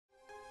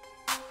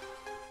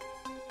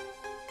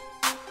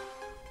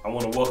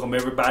want to welcome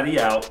everybody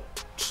out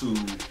to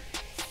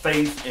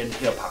Faith in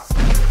Hip Hop.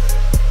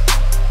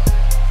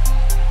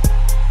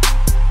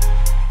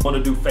 I want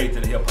to do Faith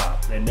in Hip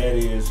Hop, and that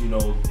is,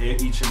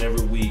 each and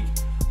every week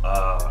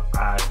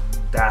I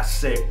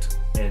dissect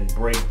and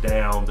break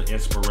down the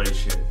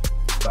inspiration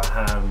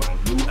behind my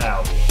new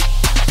album,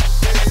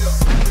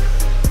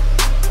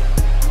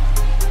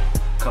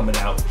 coming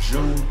out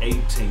June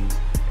 18th,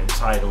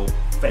 entitled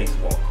Faith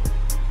Walka.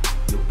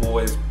 Your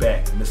boy is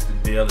back.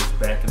 Mr.Del is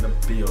back in the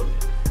building.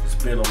 It's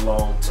been a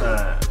long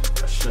time.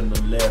 I shouldn't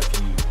have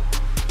left you.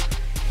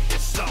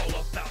 It's all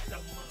about the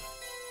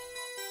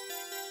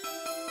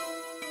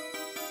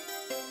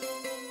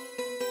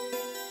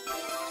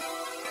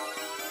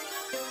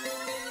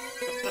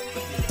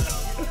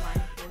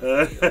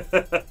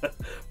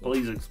money.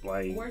 Please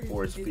explain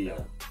force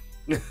field.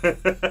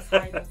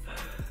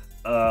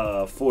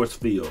 Force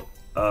field.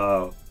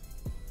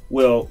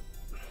 Well,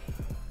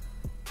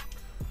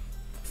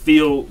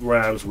 field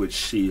rhymes with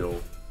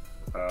shield.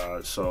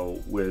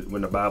 So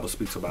when the Bible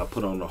speaks about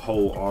put on the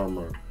whole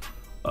armor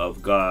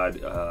of God,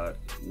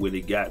 when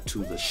it got to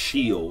the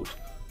shield,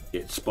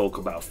 it spoke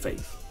about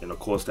faith. And of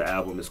course the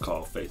album is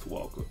called Faith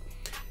Walka.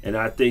 And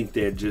I think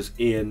that just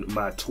in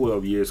my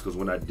 12 years, because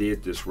when I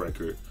did this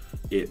record,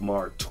 it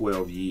marked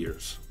 12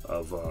 years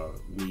of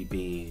me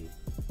being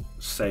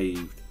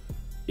saved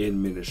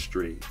in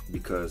ministry.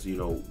 Because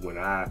when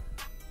I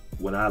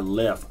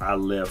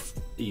left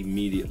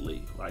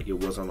immediately. Like, it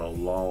wasn't a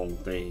long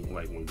thing.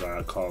 Like, when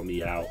God called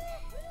me out,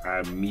 I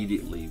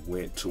immediately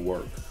went to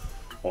work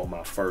on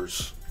my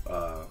first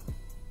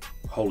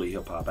Holy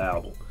Hip Hop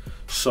album.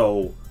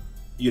 So,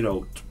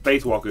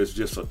 Faith Walka is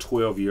just a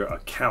 12-year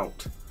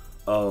account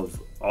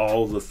of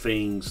all the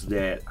things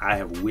that I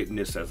have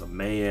witnessed as a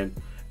man,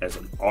 as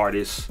an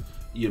artist,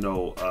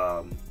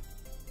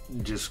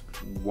 just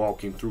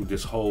walking through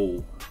this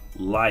whole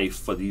life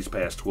for these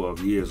past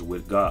 12 years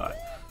with God.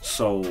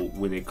 So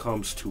when it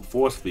comes to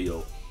force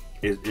field,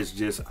 it's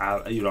just I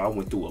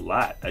went through a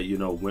lot.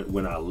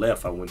 When I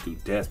left, I went through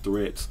death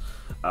threats.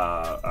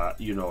 I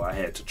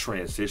had to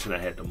transition. I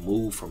had to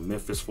move from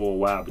Memphis for a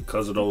while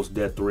because of those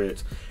death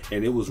threats,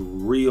 and it was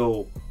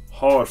real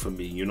hard for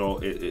me.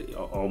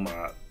 On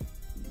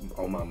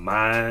my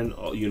mind,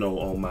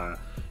 on my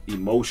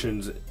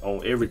emotions,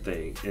 on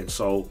everything. And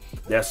so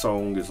that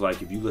song is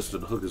like, if you listen to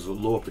the hook, is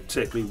Lord,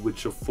 protect me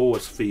with your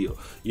force field.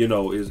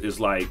 It's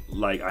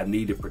like I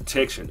needed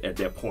protection at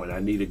that point. I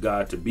needed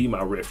God to be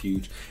my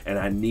refuge, and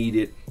I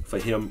needed for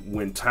him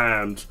when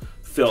times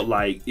felt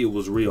like it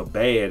was real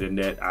bad and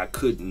that I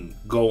couldn't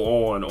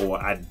go on,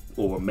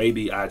 or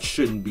maybe I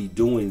shouldn't be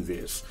doing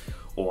this,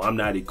 or I'm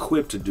not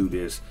equipped to do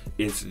this.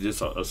 It's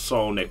just a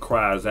song that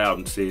cries out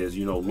and says,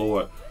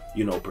 Lord,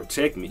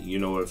 protect me.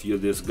 If you're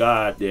this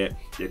God that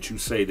you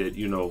say that,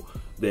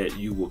 that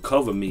you will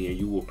cover me and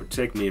you will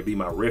protect me and be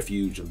my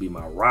refuge and be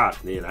my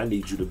rock, then I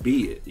need you to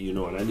be it,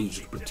 and I need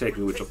you to protect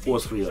me with your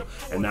force field.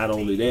 And not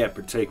only that,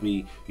 protect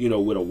me,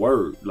 with a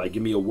word, like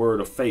give me a word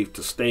of faith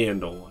to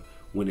stand on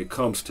when it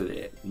comes to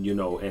that,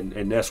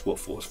 and that's what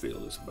force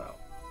field is about.